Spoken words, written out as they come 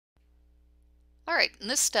Alright, in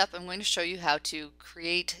this step I'm going to show you how to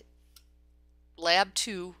create Lab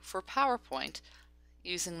 2 for PowerPoint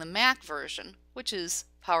using the Mac version, which is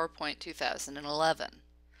PowerPoint 2011.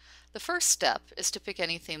 The first step is to pick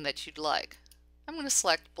any theme that you'd like. I'm going to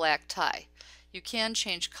select black tie. You can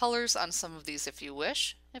change colors on some of these if you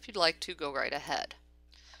wish. If you'd like to, go right ahead.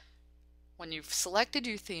 When you've selected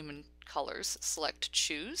your theme and colors, select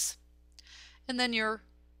Choose, and then your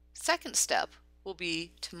second step will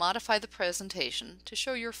be to modify the presentation to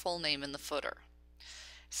show your full name in the footer.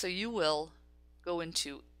 So you will go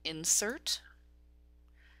into Insert,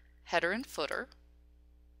 Header and Footer,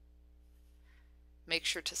 make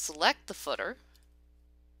sure to select the footer,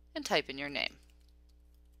 and type in your name.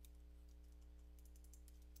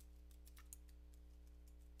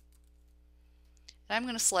 And I'm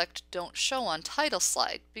going to select Don't Show on Title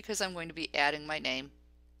Slide because I'm going to be adding my name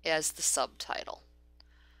as the subtitle.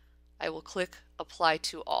 I will click Apply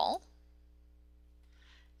to All,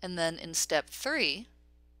 and then in step 3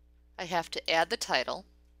 I have to add the title,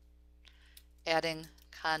 adding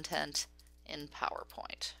content in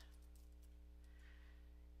PowerPoint.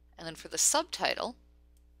 And then for the subtitle,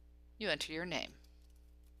 you enter your name.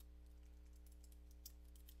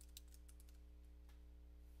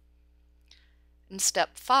 In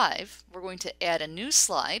step 5, we're going to add a new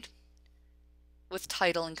slide with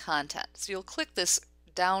title and content. So you'll click this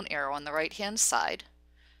down arrow on the right hand side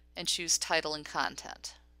and choose Title and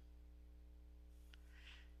Content.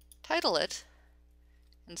 Title it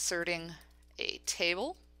Inserting a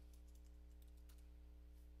Table,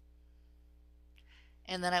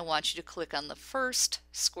 and then I want you to click on the first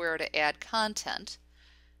square to add content.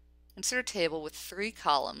 Insert a table with 3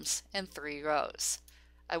 columns and 3 rows.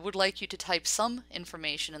 I would like you to type some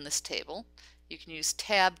information in this table. You can use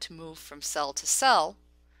Tab to move from cell to cell.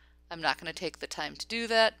 I'm not going to take the time to do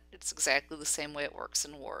that. It's exactly the same way it works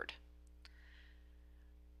in Word.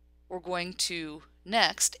 We're going to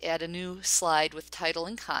next add a new slide with title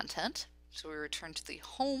and content. So we return to the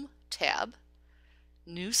Home tab,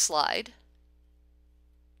 New Slide,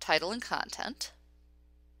 Title and Content.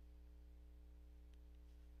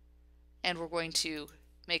 And we're going to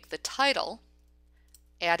make the title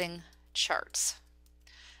Adding Charts.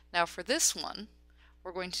 Now for this one,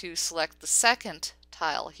 we're going to select the second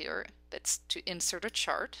tile here, that's to insert a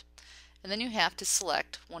chart, and then you have to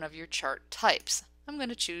select one of your chart types. I'm going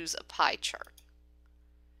to choose a pie chart.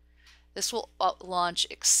 This will launch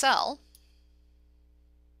Excel,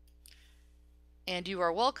 and you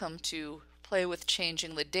are welcome to play with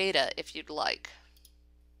changing the data if you'd like.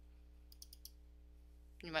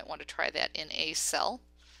 You might want to try that in a cell,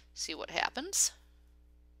 see what happens.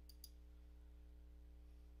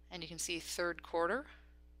 And you can see third quarter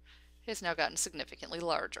has now gotten significantly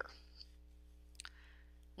larger.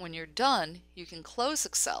 When you're done, you can close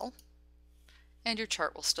Excel and your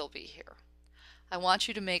chart will still be here. I want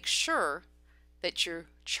you to make sure that your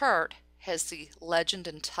chart has the legend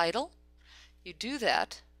and title. You do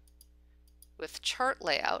that with Chart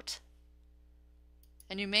Layout,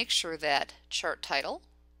 and you make sure that chart title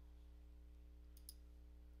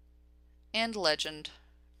and legend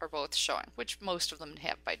are both showing, which most of them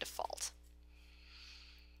have by default.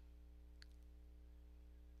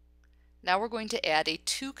 Now we're going to add a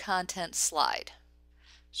to content slide.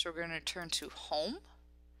 So we're going to turn to Home,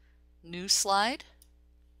 New Slide,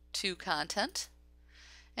 to Content,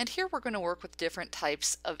 and here we're going to work with different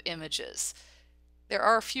types of images. There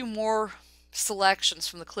are a few more selections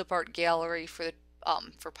from the clip art gallery for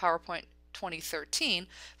PowerPoint 2013,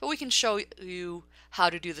 but we can show you how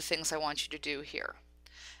to do the things I want you to do here.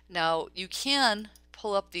 Now you can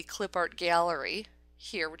pull up the clip art gallery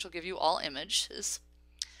here, which will give you all images,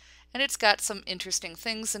 and it's got some interesting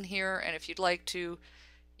things in here, and if you'd like to,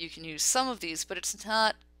 you can use some of these, but it's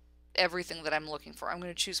not everything that I'm looking for. I'm going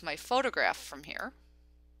to choose my photograph from here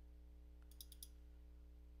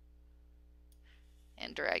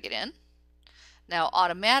and drag it in. Now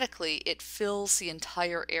automatically it fills the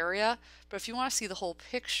entire area, but if you want to see the whole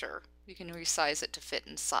picture, you can resize it to fit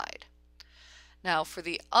inside. Now for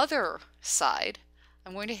the other side,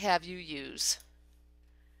 I'm going to have you use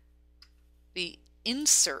the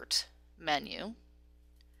Insert menu,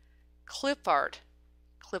 Clip Art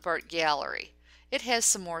Gallery. It has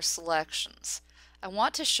some more selections. I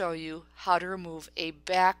want to show you how to remove a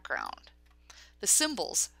background. The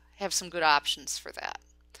symbols have some good options for that.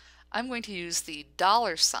 I'm going to use the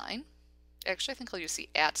 $sign. Actually, I think I'll use the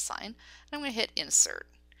 @ sign. And I'm going to hit Insert.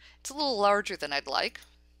 It's a little larger than I'd like,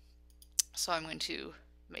 so I'm going to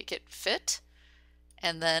make it fit,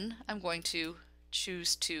 and then I'm going to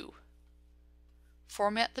choose to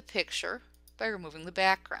format the picture by removing the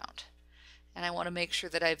background. And I want to make sure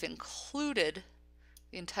that I've included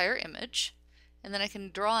the entire image, and then I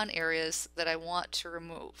can draw on areas that I want to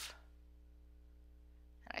remove.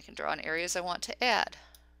 And I can draw on areas I want to add.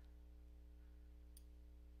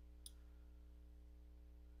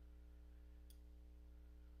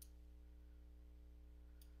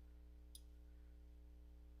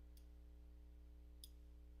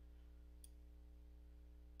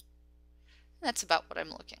 That's about what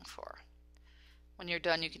I'm looking for. When you're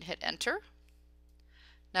done, you can hit enter.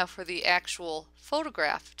 Now for the actual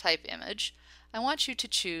photograph type image, I want you to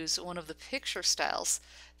choose one of the picture styles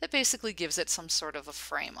that basically gives it some sort of a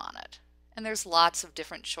frame on it. And there's lots of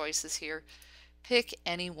different choices here. Pick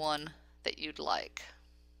any one that you'd like.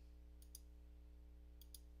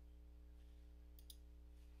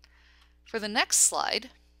 For the next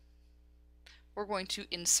slide, we're going to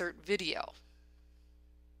insert video.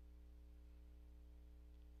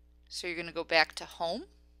 So you're going to go back to Home,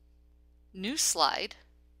 New Slide,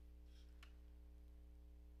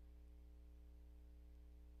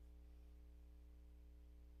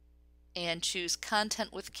 and choose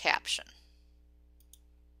Content with Caption.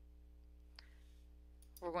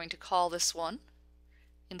 We're going to call this one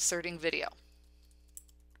Inserting Video.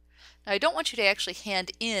 Now I don't want you to actually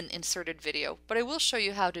hand in inserted video, but I will show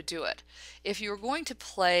you how to do it. If you're going to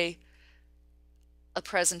play a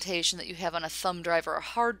presentation that you have on a thumb drive or a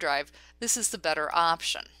hard drive, this is the better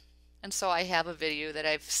option. And so I have a video that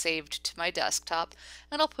I've saved to my desktop,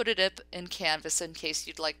 and I'll put it up in Canvas in case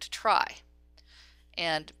you'd like to try.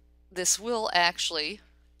 And this will actually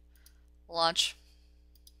launch.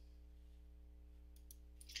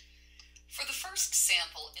 For the first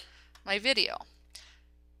sample in my video.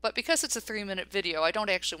 But because it's a 3-minute video, I don't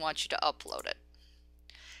actually want you to upload it.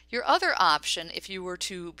 Your other option, if you were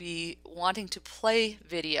to be wanting to play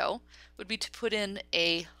video, would be to put in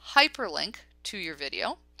a hyperlink to your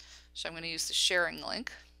video. So I'm going to use the sharing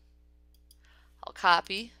link. I'll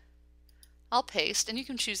copy, I'll paste, and you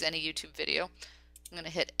can choose any YouTube video. I'm going to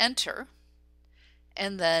hit enter,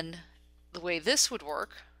 and then the way this would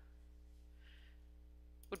work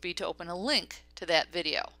would be to open a link to that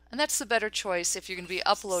video. And that's the better choice if you're going to be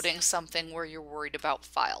uploading something where you're worried about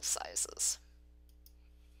file sizes.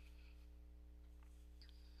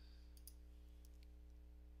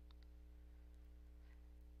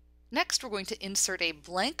 Next, we're going to insert a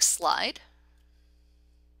blank slide.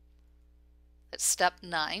 That's step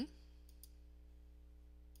 9.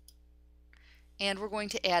 And we're going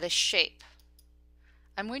to add a shape.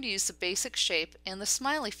 I'm going to use the basic shape and the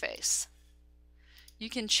smiley face. You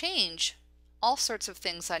can change all sorts of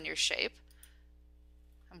things on your shape.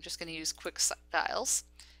 I'm just going to use quick styles.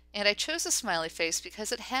 And I chose a smiley face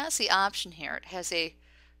because it has the option here. It has a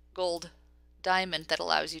gold diamond that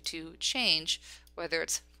allows you to change whether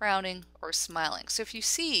it's frowning or smiling. So if you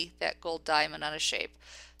see that gold diamond on a shape,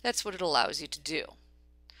 that's what it allows you to do.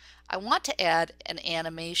 I want to add an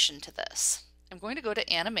animation to this. I'm going to go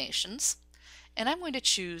to Animations, and I'm going to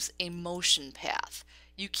choose a motion path.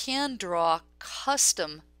 You can draw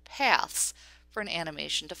custom paths for an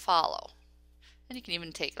animation to follow, and you can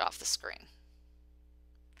even take it off the screen.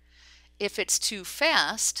 If it's too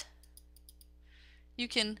fast, you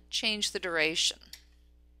can change the duration.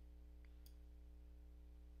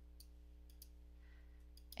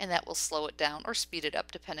 And that will slow it down or speed it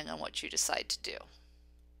up depending on what you decide to do.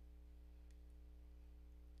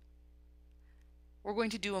 We're going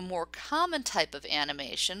to do a more common type of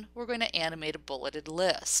animation. We're going to animate a bulleted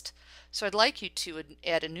list. So I'd like you to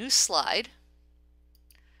add a new slide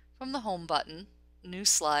from the Home button, New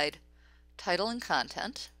Slide, Title and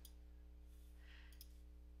Content.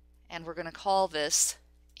 And we're going to call this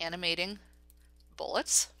Animating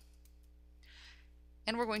Bullets.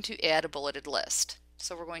 And we're going to add a bulleted list.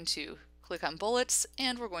 So we're going to click on bullets,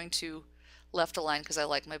 and we're going to left align because I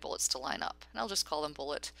like my bullets to line up. And I'll just call them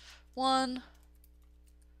bullet 1,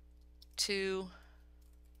 2,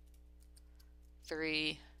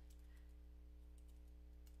 3,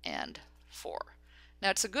 and 4. Now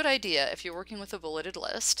it's a good idea if you're working with a bulleted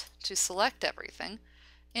list to select everything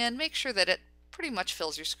and make sure that it pretty much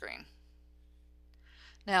fills your screen.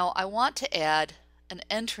 Now I want to add an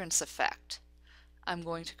entrance effect. I'm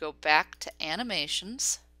going to go back to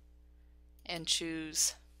Animations and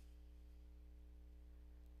choose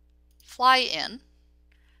Fly In.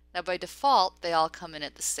 Now by default they all come in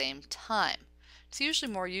at the same time. It's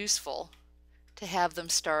usually more useful to have them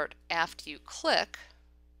start after you click.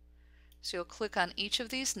 So you'll click on each of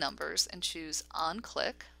these numbers and choose On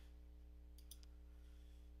Click.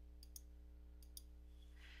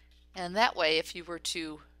 And that way if you were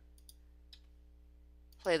to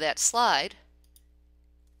play that slide,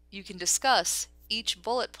 you can discuss each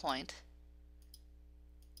bullet point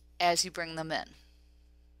as you bring them in.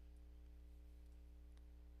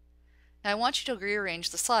 Now I want you to rearrange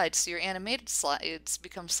the slides so your animated slides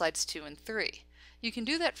become slides 2 and 3. You can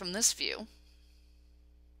do that from this view.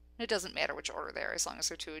 It doesn't matter which order they are as long as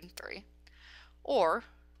they're 2 and 3. Or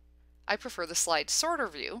I prefer the slide sorter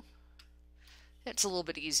view. It's a little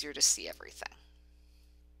bit easier to see everything.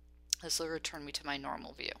 This will return me to my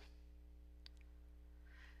normal view.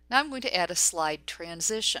 Now I'm going to add a slide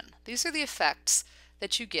transition. These are the effects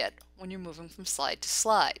that you get when you're moving from slide to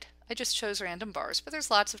slide. I just chose random bars, but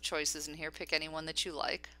there's lots of choices in here. Pick any one that you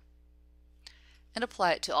like and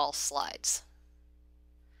apply it to all slides.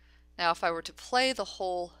 Now if I were to play the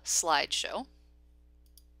whole slideshow,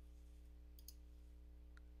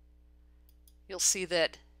 you'll see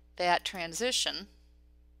that that transition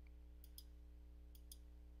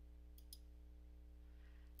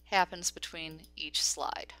happens between each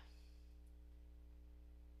slide.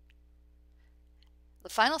 The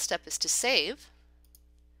final step is to save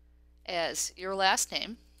as your last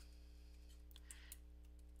name,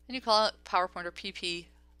 and you call it PowerPoint or PP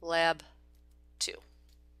Lab 2,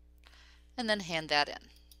 and then hand that in.